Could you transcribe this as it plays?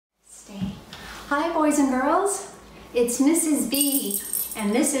Hi boys and girls, it's Mrs. B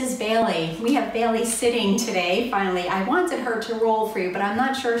and this is Bailey. We have Bailey sitting today, finally. I wanted her to roll for you, but I'm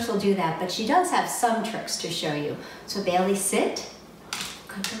not sure she'll do that, but she does have some tricks to show you. So Bailey, sit.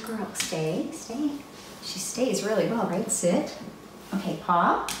 Good girl, stay. She stays really well, right? Sit. Okay,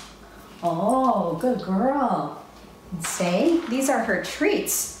 pop. Oh, good girl. And stay. These are her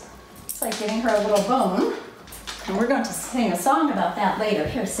treats. It's like giving her a little bone. And we're going to sing a song about that later.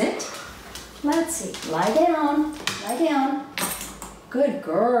 Here, sit. Let's see, lie down, lie down. Good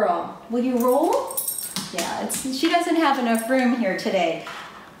girl. Will you roll? Yeah, she doesn't have enough room here today,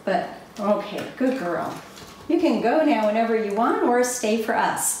 but okay, good girl. You can go now whenever you want or stay for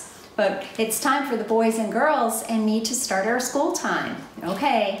us. But it's time for the boys and girls and me to start our school time.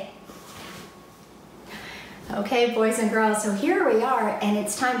 Okay. Okay, boys and girls, so here we are, and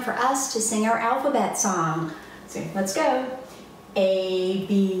it's time for us to sing our alphabet song. So let's go. A,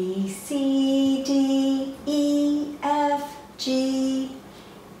 B, C, D, E, F, G,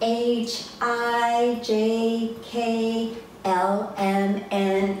 H, I, J, K, L, M,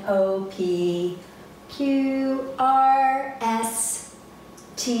 N, O, P, Q, R, S,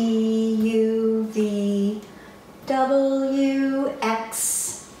 T, U, V, W,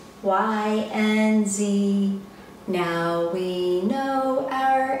 X, Y, and Z. Now we know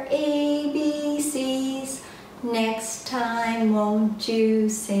our ABCs. Next time, won't you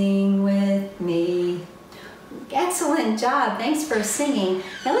sing with me? Excellent job. Thanks for singing.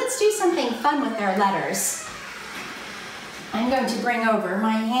 Now let's do something fun with our letters. I'm going to bring over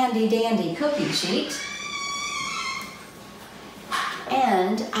my handy dandy cookie sheet.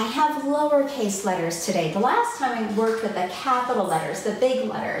 And I have lowercase letters today. The last time we worked with the capital letters, the big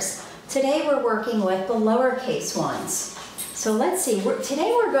letters. Today we're working with the lowercase ones. So let's see.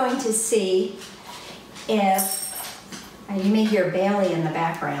 Today we're going to see if, you may hear Bailey in the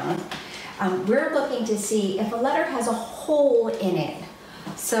background, we're looking to see if a letter has a hole in it.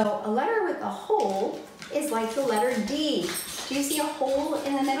 So a letter with a hole is like the letter D. Do you see a hole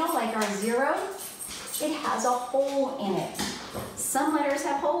in the middle, like our 0? It has a hole in it. Some letters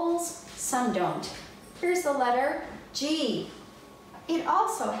have holes, some don't. Here's the letter G. It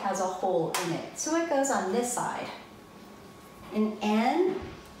also has a hole in it, so it goes on this side. An N,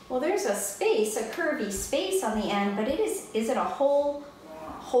 well, there's a space, a curvy space on the end, but is it a hole?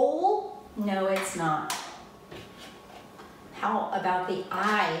 No, it's not. How about the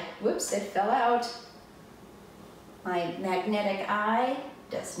I? Whoops, it fell out. My magnetic I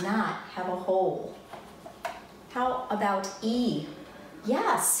does not have a hole. How about E?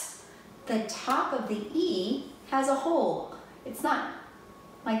 Yes, the top of the E has a hole. It's not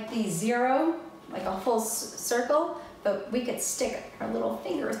like the 0, like a full circle, but we could stick our little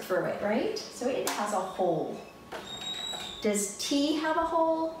finger through it, right? So it has a hole. Does T have a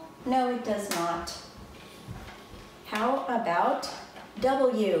hole? No, it does not. How about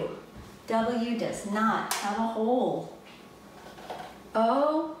W? W does not have a hole.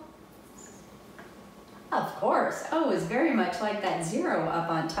 O? Of course, O is very much like that 0 up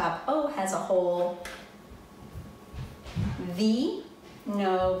on top. O has a hole. V?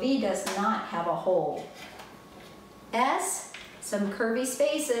 No, V does not have a hole. S, some curvy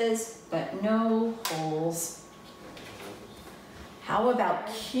spaces, but no holes. How about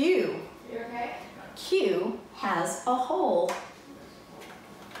Q? You okay? Q has a hole.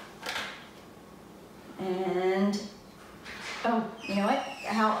 And, oh, you know what?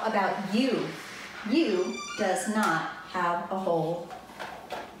 How about U? U does not have a hole.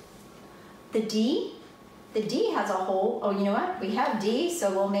 The D? The D has a hole. Oh, you know what? We have D,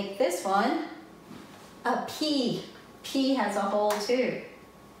 so we'll make this one a P. P has a hole too.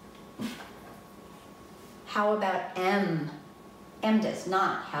 How about M? M does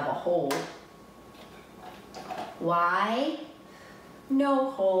not have a hole. Y? No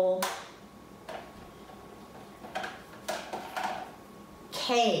hole.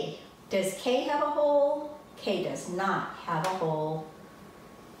 K? Does K have a hole? K does not have a hole.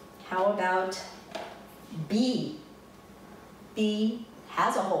 How about B? B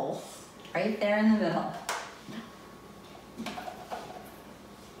has a hole right there in the middle.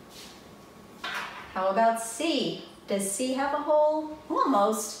 How about C? Does C have a hole?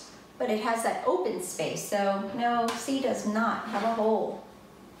 Almost, but it has that open space, so no, C does not have a hole.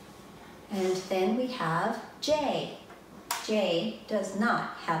 And then we have J. J does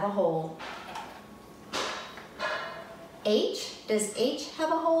not have a hole. H? Does H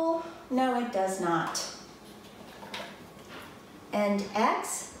have a hole? No, it does not. And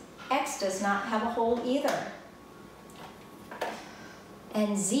X? X does not have a hole either.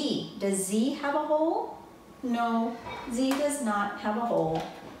 And Z? Does Z have a hole? No, Z does not have a hole.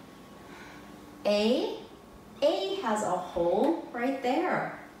 A has a hole right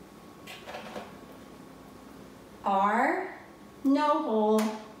there. R, no hole.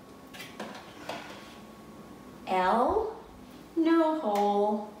 L, no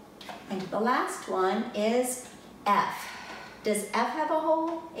hole. And the last one is F. Does F have a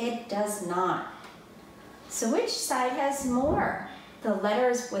hole? It does not. So which side has more? The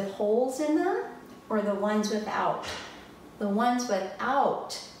letters with holes in them or the ones without? The ones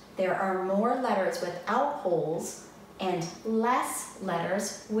without. There are more letters without holes and less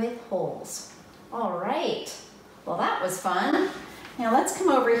letters with holes. All right, well that was fun. Now let's come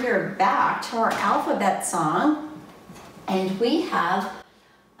over here back to our alphabet song, and we have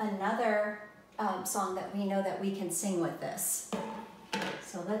another song that we know that we can sing with this.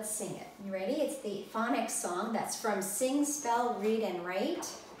 So let's sing it. You ready? It's the phonics song that's from Sing, Spell, Read, and Write.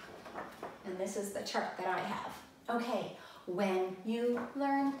 And this is the chart that I have. Okay, when you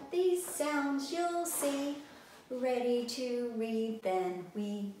learn these sounds, you'll see. Ready to read, then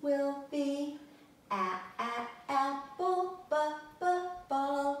we will be. Apple,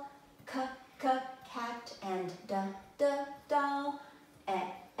 ball, cat, and doll.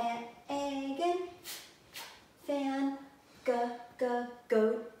 Egg and fan,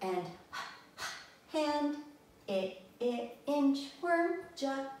 goat, and hand. Inchworm,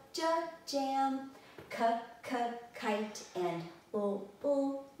 jam. Kite, and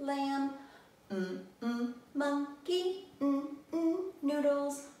lamb. Monkey,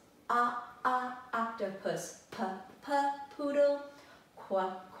 noodles. Octopus, poodle.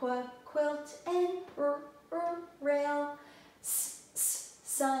 Quilt, and rail.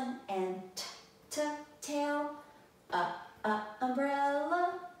 Sun, and tail.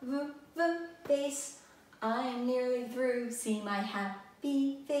 Umbrella, vase. I'm nearly through, see my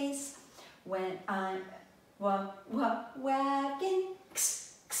happy face. When I'm wagging,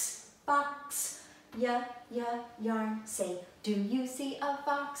 box. Yarn, say, do you see a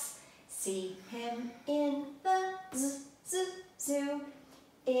fox? See him in the zoo.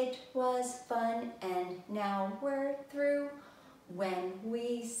 It was fun and now we're through. When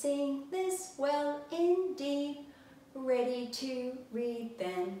we sing this well indeed, ready to read,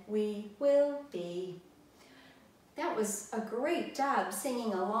 then we will be. That was a great job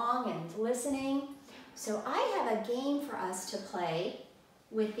singing along and listening. So I have a game for us to play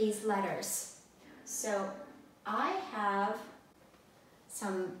with these letters. So I have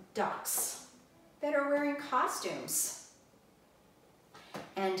some ducks that are wearing costumes.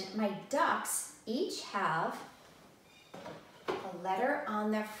 And my ducks each have a letter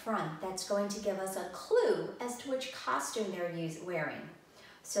on their front that's going to give us a clue as to which costume they're wearing.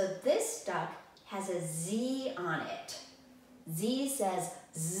 So this duck has a Z on it. Z says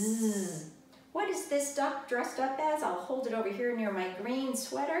zzz. What is this duck dressed up as? I'll hold it over here near my green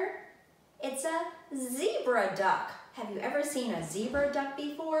sweater. It's a zebra duck. Have you ever seen a zebra duck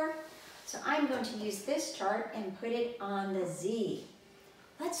before? So I'm going to use this chart and put it on the Z.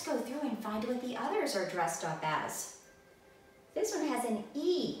 Let's go through and find what the others are dressed up as. This one has an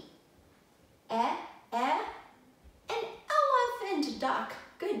E. An elephant duck.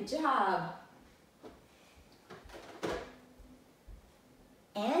 Good job.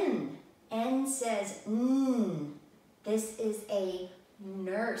 N. N says N. This is a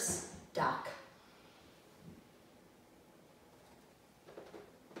nurse duck.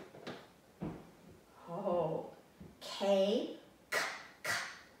 Oh. K.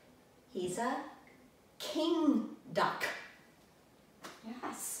 He's a king duck.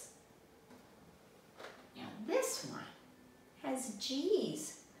 Yes. Now this one has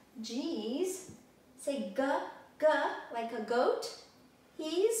G's. G's say g, like a goat.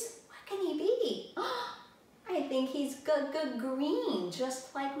 He's, what can he be? I think he's green,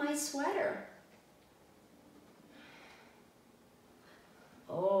 just like my sweater.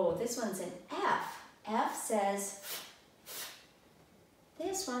 Oh, this one's an F. F says,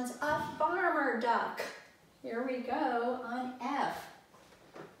 this one's a farmer duck. Here we go on F.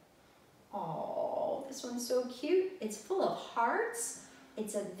 Oh, this one's so cute. It's full of hearts.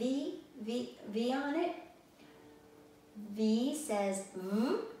 It's a V on it. V says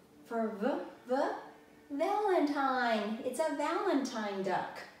V for Valentine. It's a Valentine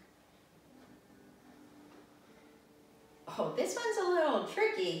duck. Oh, this one's a little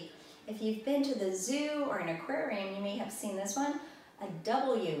tricky. If you've been to the zoo or an aquarium, you may have seen this one. A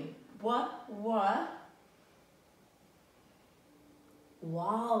W.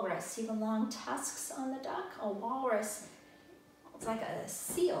 Walrus. See the long tusks on the duck? A walrus. It's like a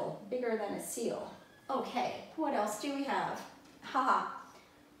seal, bigger than a seal. Okay, what else do we have?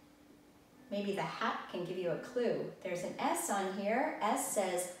 Maybe the hat can give you a clue. There's an S on here. S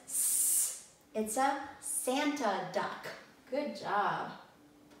says S. It's a Santa duck. Good job.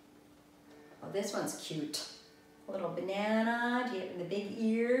 Oh, this one's cute. A little banana. Do you have the big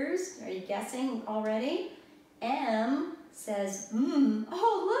ears? Are you guessing already? M says,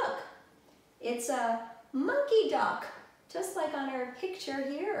 oh, look. It's a monkey duck, just like on our picture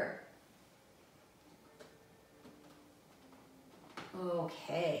here.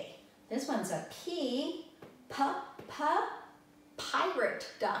 Okay, this one's a P, pirate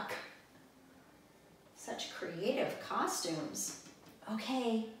duck. Such creative costumes.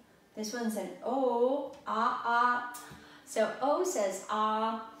 Okay, this one's an O, So O says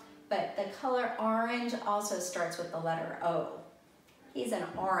ah, but the color orange also starts with the letter O. He's an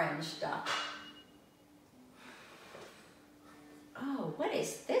orange duck. Oh, what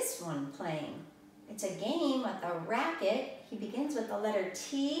is this one playing? It's a game with a racket. He begins with the letter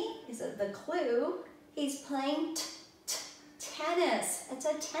T. Is the clue? He's playing tennis. It's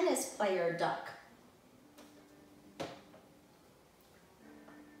a tennis player duck.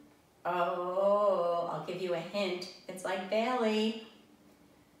 Oh, I'll give you a hint. It's like Bailey.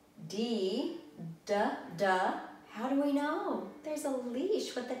 D, duh. How do we know? There's a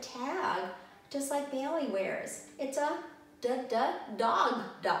leash with a tag, just like Bailey wears. It's a dog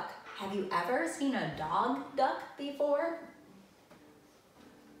duck. Have you ever seen a dog duck before?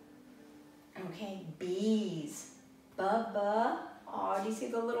 Okay, bees. Bubba. Oh, do you see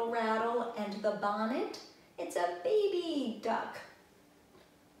the little rattle and the bonnet? It's a baby duck.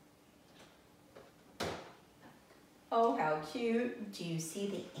 Oh, how cute. Do you see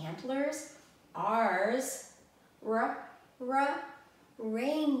the antlers? R's.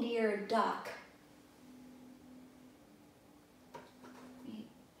 Reindeer duck. We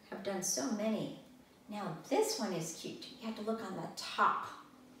have done so many. Now this one is cute. You have to look on the top.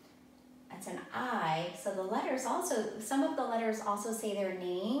 That's an I. So the letters also, some of the letters also say their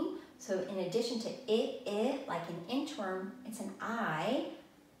name. So in addition to it, like an inchworm, it's an I.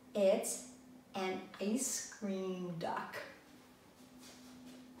 It's an ice cream duck.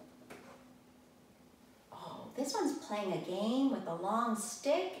 Oh, this one's playing a game with a long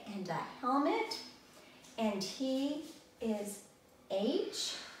stick and a helmet. And he is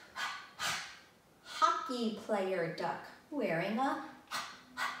H, hockey player duck, wearing a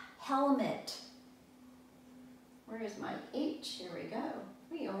helmet. Where is my H? Here we go.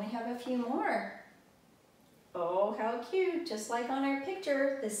 We only have a few more. Oh, how cute. Just like on our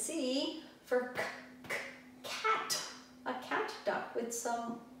picture, the C for cat. A cat duck with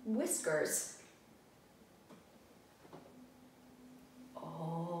some whiskers.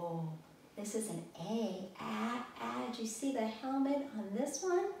 Oh, this is an A. Do you see the helmet on this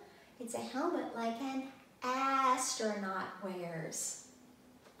one? It's a helmet like an astronaut wears.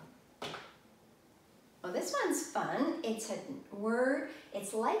 Oh, this one's fun. It's a word.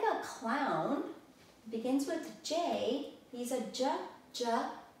 It's like a clown. It begins with J. He's a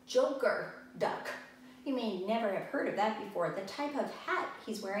joker duck. You may never have heard of that before. The type of hat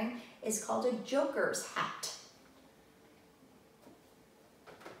he's wearing is called a joker's hat.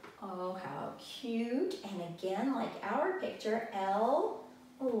 Oh, how cute. And again, like our picture, L,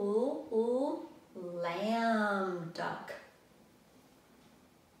 lamb duck.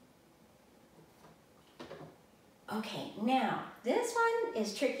 Okay, now this one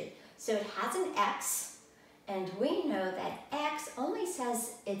is tricky. So it has an X, and we know that X only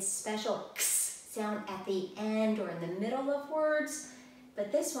says its special X sound at the end or in the middle of words.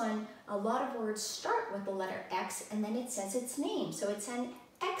 But this one, a lot of words start with the letter X and then it says its name. So it's an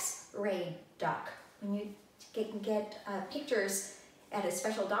X-ray duck. When you get pictures at a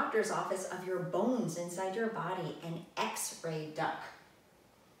special doctor's office of your bones inside your body, an X-ray duck.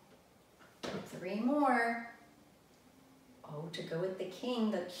 3 more. Oh, to go with the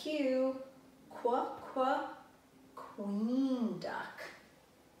king, the Q, queen duck.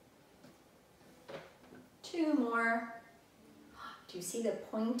 2 more. Do you see the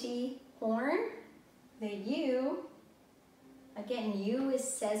pointy horn? The U. Again, U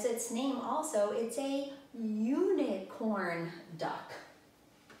says its name also. It's a unicorn duck.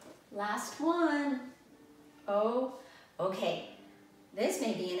 Last one. Oh, okay. This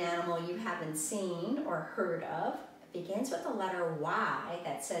may be an animal you haven't seen or heard of. It begins with the letter Y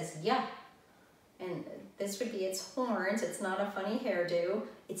that says yeah. And this would be its horns. It's not a funny hairdo.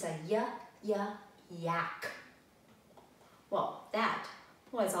 It's a yak. Well, that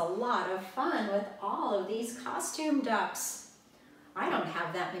was a lot of fun with all of these costume ducks. I don't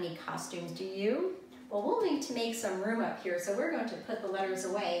have that many costumes, do you? Well, we'll need to make some room up here, so we're going to put the letters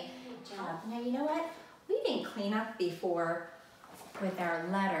away. Good job. Now, you know what? We didn't clean up before with our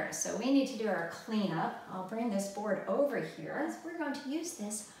letters, so we need to do our cleanup. I'll bring this board over here. We're going to use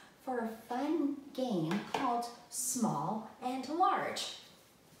this for a fun game called Small and Large.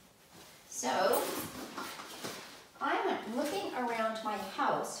 So I went looking around my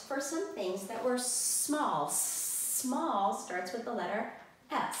house for some things that were small. Small starts with the letter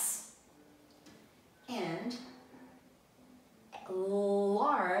S. And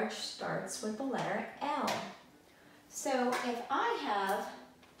large starts with the letter L. So if I have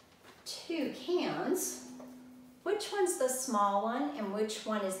 2 cans, which one's the small one and which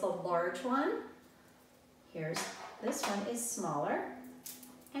one is the large one? This one is smaller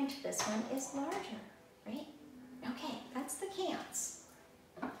and this one is larger, right? Okay, that's the cans.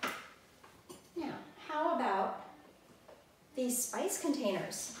 Now, how about these spice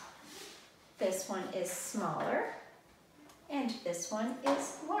containers? This one is smaller and this one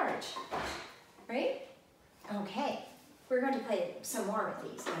is large, right? Okay, we're going to play some more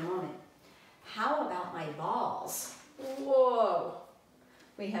with these in a moment. How about my balls? Whoa!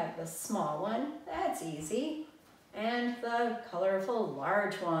 We have the small one, that's easy, and the colorful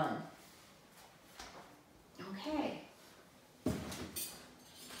large one. Okay.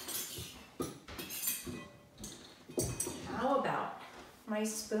 How about my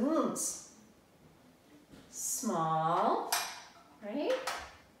spoons? Small, right?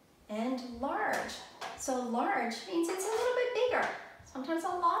 And large. So large means it's a little bit bigger, sometimes a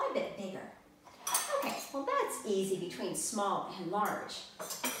lot of bit bigger. Okay, well that's easy between small and large.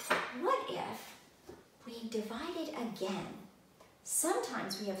 What if we divide it again?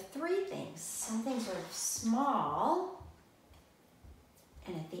 Sometimes we have 3 things. Some things are small,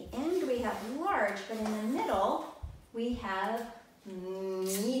 and at the end we have large, but in the middle we have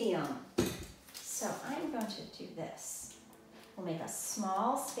medium. So I'm going to do this. We'll make a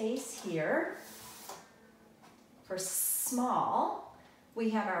small space here for small. We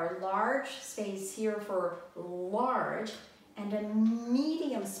have our large space here for large, and a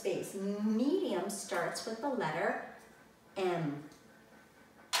medium space. Medium starts with the letter M.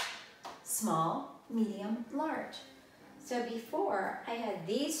 Small, medium, large. So before I had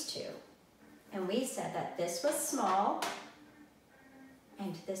these 2, and we said that this was small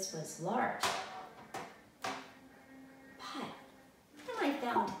and this was large. But then I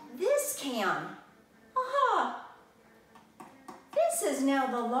found this can. Aha! This is now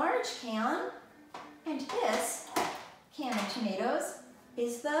the large can, and this can of tomatoes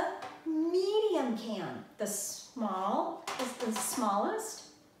is the medium can. The small is the smallest.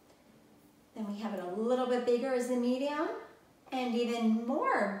 Then we have it a little bit bigger as the medium, and even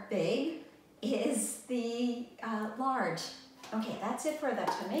more big is the large. Okay, that's it for the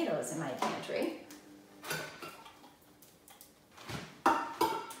tomatoes in my pantry.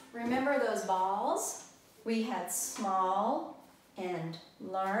 Remember those balls? We had small and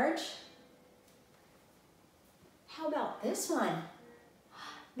large. How about this one?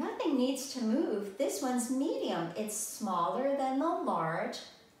 Nothing needs to move. This one's medium. It's smaller than the large,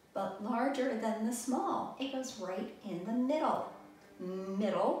 but larger than the small. It goes right in the middle.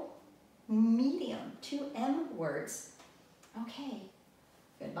 Middle, medium, 2 M words. Okay,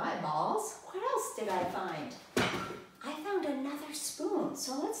 goodbye balls. What else did I find? I found another spoon,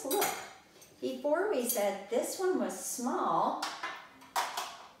 so let's look. Before we said this one was small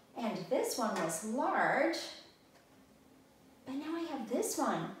and this one was large, but now I have this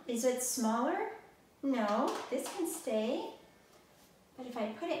one. Is it smaller? No, this can stay. But if I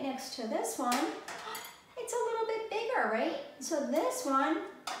put it next to this one, it's a little bit bigger, right? So this one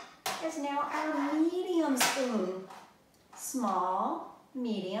is now our medium spoon. Small,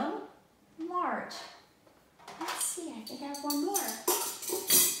 medium, large. Let's see, I think I have one more.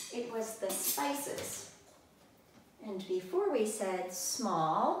 It was the spices. And before we said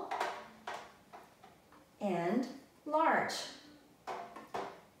small and large.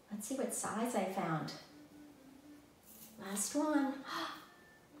 Let's see what size I found. Last one.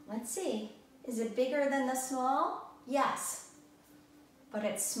 Let's see. Is it bigger than the small? Yes. But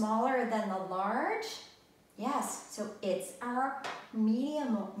it's smaller than the large? Yes. So it's our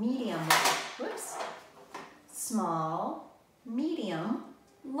medium. Whoops. Small, medium,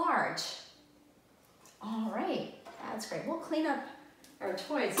 large. All right. That's great. We'll clean up our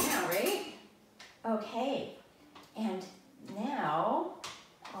toys now, right? Okay. And now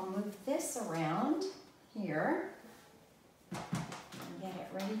I'll move this around here and get it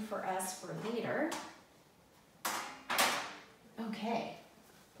ready for us for later. Okay,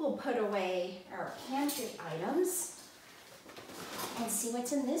 we'll put away our pantry items and see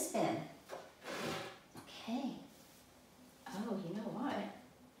what's in this bin. Okay. Oh, you know what?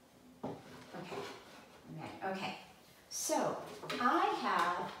 Okay. So I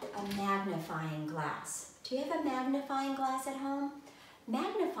have a magnifying glass. Do you have a magnifying glass at home?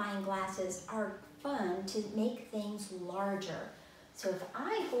 magnifying glasses are fun to make things larger. So if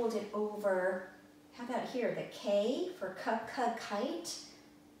I hold it over, how about here, the K for kite,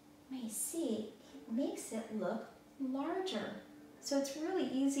 you may see it makes it look larger. So it's really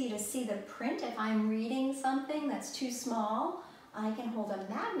easy to see the print. If I'm reading something that's too small, I can hold a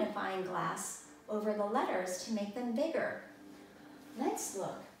magnifying glass over the letters to make them bigger. Let's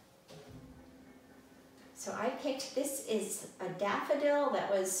look. So I picked, this is a daffodil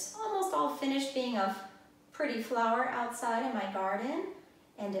that was almost all finished being a pretty flower outside in my garden.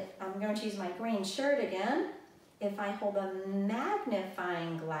 And if I'm going to use my green shirt again. If I hold a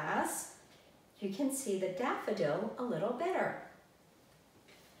magnifying glass, you can see the daffodil a little better.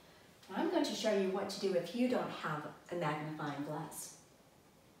 Now I'm going to show you what to do if you don't have a magnifying glass.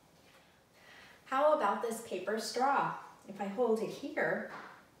 How about this paper straw? If I hold it here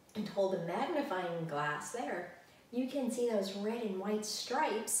and hold a magnifying glass there, you can see those red and white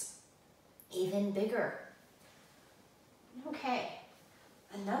stripes even bigger. Okay,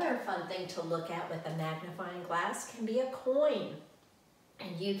 another fun thing to look at with a magnifying glass can be a coin.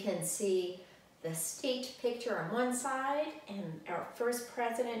 And you can see the state picture on one side and our first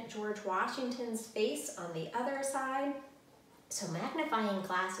president, George Washington's face on the other side. So magnifying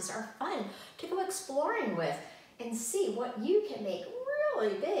glasses are fun to go exploring with and see what you can make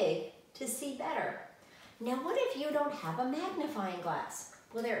really big to see better. Now, what if you don't have a magnifying glass?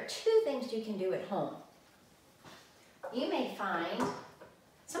 Well, there are two things you can do at home. You may find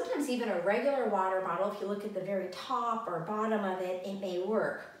sometimes even a regular water bottle, if you look at the very top or bottom of it, it may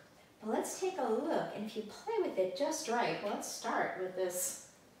work. But let's take a look, and if you play with it just right, let's start with this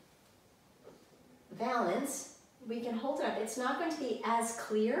valance. We can hold it up. It's not going to be as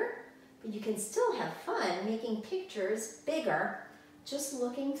clear, but you can still have fun making pictures bigger just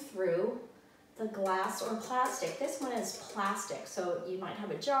looking through the glass or plastic. This one is plastic, so you might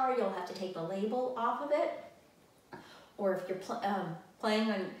have a jar, you'll have to take the label off of it. Or if you're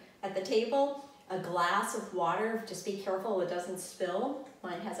playing at the table, a glass of water, just be careful it doesn't spill.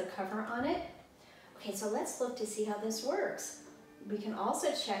 Mine has a cover on it. Okay, so let's look to see how this works. We can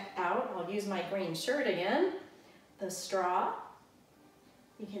also check out, I'll use my green shirt again, the straw.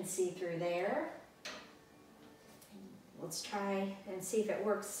 You can see through there. Let's try and see if it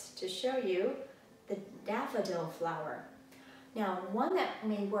works to show you the daffodil flower. Now, one that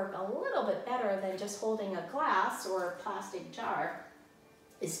may work a little bit better than just holding a glass or a plastic jar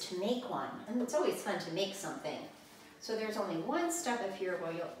is to make one. And it's always fun to make something. So there's only one step up here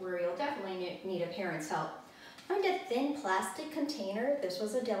where you'll definitely need a parent's help. Find a thin plastic container. This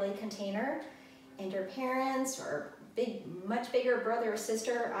was a deli container. And your parents or much bigger brother or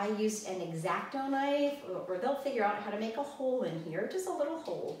sister, I used an X-Acto knife, or they'll figure out how to make a hole in here, just a little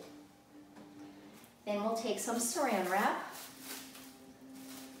hole. Then we'll take some saran wrap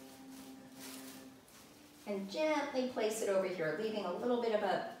and gently place it over here, leaving a little bit of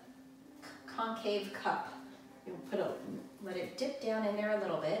a concave cup. You'll let it dip down in there a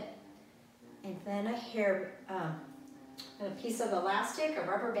little bit, and then a piece of elastic, a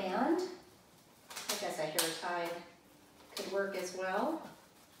rubber band. I guess a hair tie could work as well.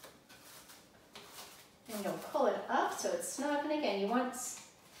 And you'll pull it up so it's snug. And again, you want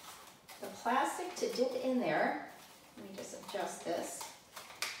the plastic to dip in there. Let me just adjust this.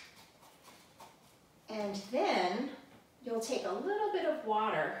 And then you'll take a little bit of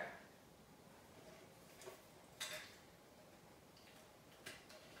water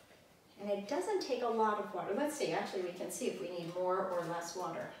and it doesn't take a lot of water. Let's see, actually we can see if we need more or less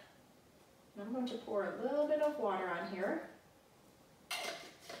water. And I'm going to pour a little bit of water on here.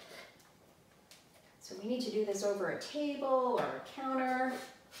 So we need to do this over a table or a counter.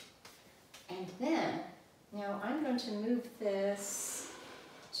 And then, now I'm going to move this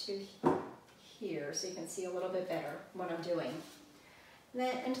to here so you can see a little bit better what I'm doing.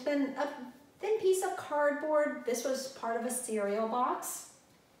 And then a thin piece of cardboard. This was part of a cereal box.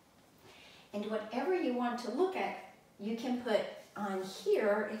 And whatever you want to look at, you can put on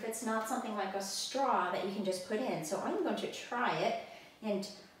here if it's not something like a straw that you can just put in. So I'm going to try it, and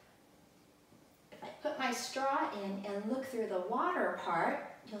if I put my straw in and look through the water part,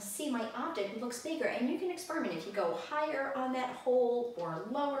 you'll see my object looks bigger, and you can experiment. If you go higher on that hole or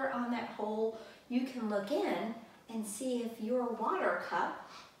lower on that hole, you can look in and see if your water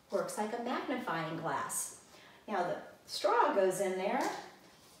cup works like a magnifying glass. Now the straw goes in there.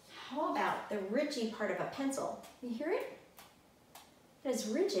 How about the ridgy part of a pencil? You hear it? It has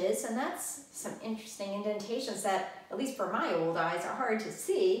ridges, and that's some interesting indentations that, at least for my old eyes, are hard to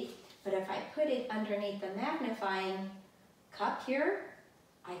see. But if I put it underneath the magnifying cup here,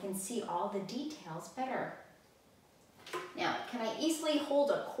 I can see all the details better. Now, can I easily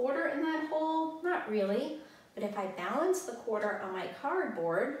hold a quarter in that hole? Not really, but if I balance the quarter on my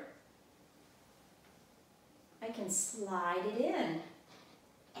cardboard, I can slide it in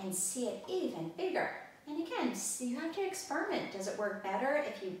and see it even bigger. And again, so you have to experiment. Does it work better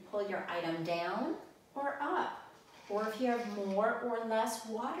if you pull your item down or up? Or if you have more or less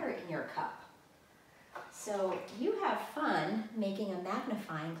water in your cup? So you have fun making a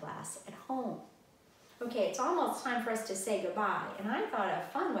magnifying glass at home. Okay, it's almost time for us to say goodbye, and I thought a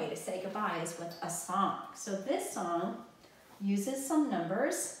fun way to say goodbye is with a song. So this song uses some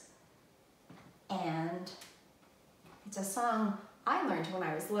numbers, and it's a song I learned when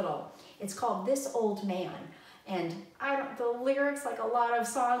I was little. It's called This Old Man, and the lyrics, like a lot of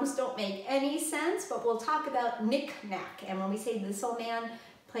songs, don't make any sense, but we'll talk about knick-knack, and when we say this old man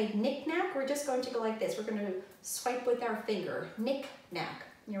played knick-knack, we're just going to go like this. We're going to swipe with our finger, knick-knack.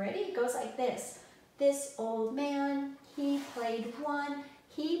 You ready? It goes like this. This old man, he played one.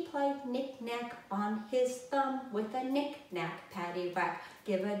 He played knick-knack on his thumb with a knick-knack, paddywhack.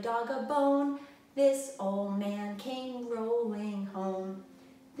 Give a dog a bone. This old man came rolling home.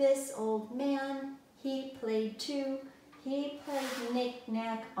 This old man, he played two. He played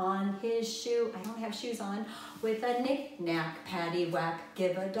knick-knack on his shoe. I don't have shoes on. With a knick-knack, paddywhack.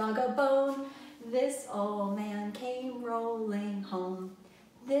 Give a dog a bone. This old man came rolling home.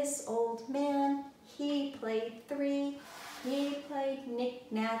 This old man, he played three. He played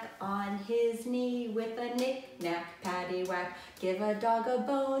knick-knack on his knee with a knick-knack, paddywhack. Give a dog a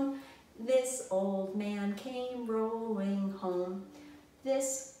bone. This old man came rolling home.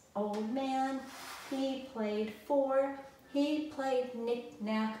 This old man, he played four. He played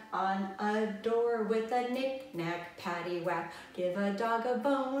knick-knack on a door with a knick-knack, paddywhack. Give a dog a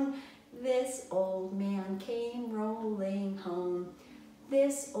bone. This old man came rolling home.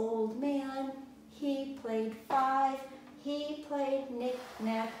 This old man, he played five. He played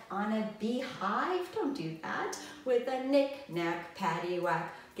knick-knack on a beehive. Don't do that. With a knick-knack, paddywhack.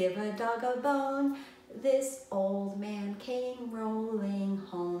 Give a dog a bone. This old man came rolling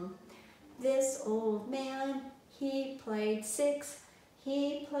home. This old man, he played six.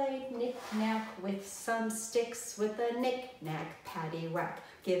 He played knick-knack with some sticks with a knick-knack, paddywhack.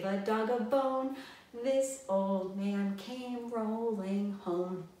 Give a dog a bone. This old man came rolling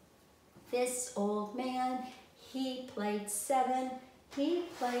home. This old man, he played seven. He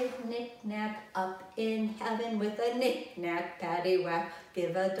played knick-knack up in heaven with a knick-knack, paddywhack.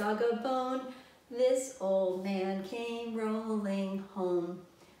 Give a dog a bone. This old man came rolling home.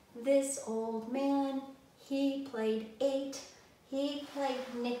 This old man, he played eight. He played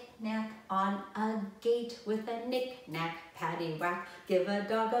knick-knack on a gate with a knick-knack, paddywhack. Give a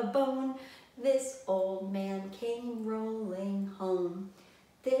dog a bone. This old man came rolling home.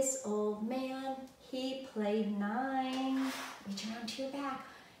 This old man, he played nine. Reach around to your back.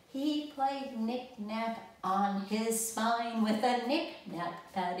 He played knick-knack on his spine with a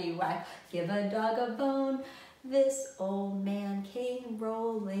knick-knack, paddywhack. Give a dog a bone. This old man came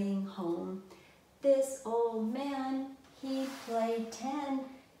rolling home. This old man, he played 10.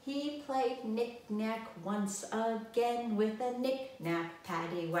 He played knick-knack once again with a knick-knack,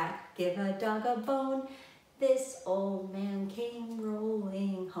 paddywhack. Give a dog a bone. This old man came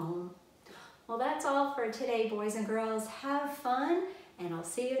rolling home. Well, that's all for today, boys and girls. Have fun, and I'll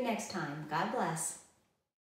see you next time. God bless.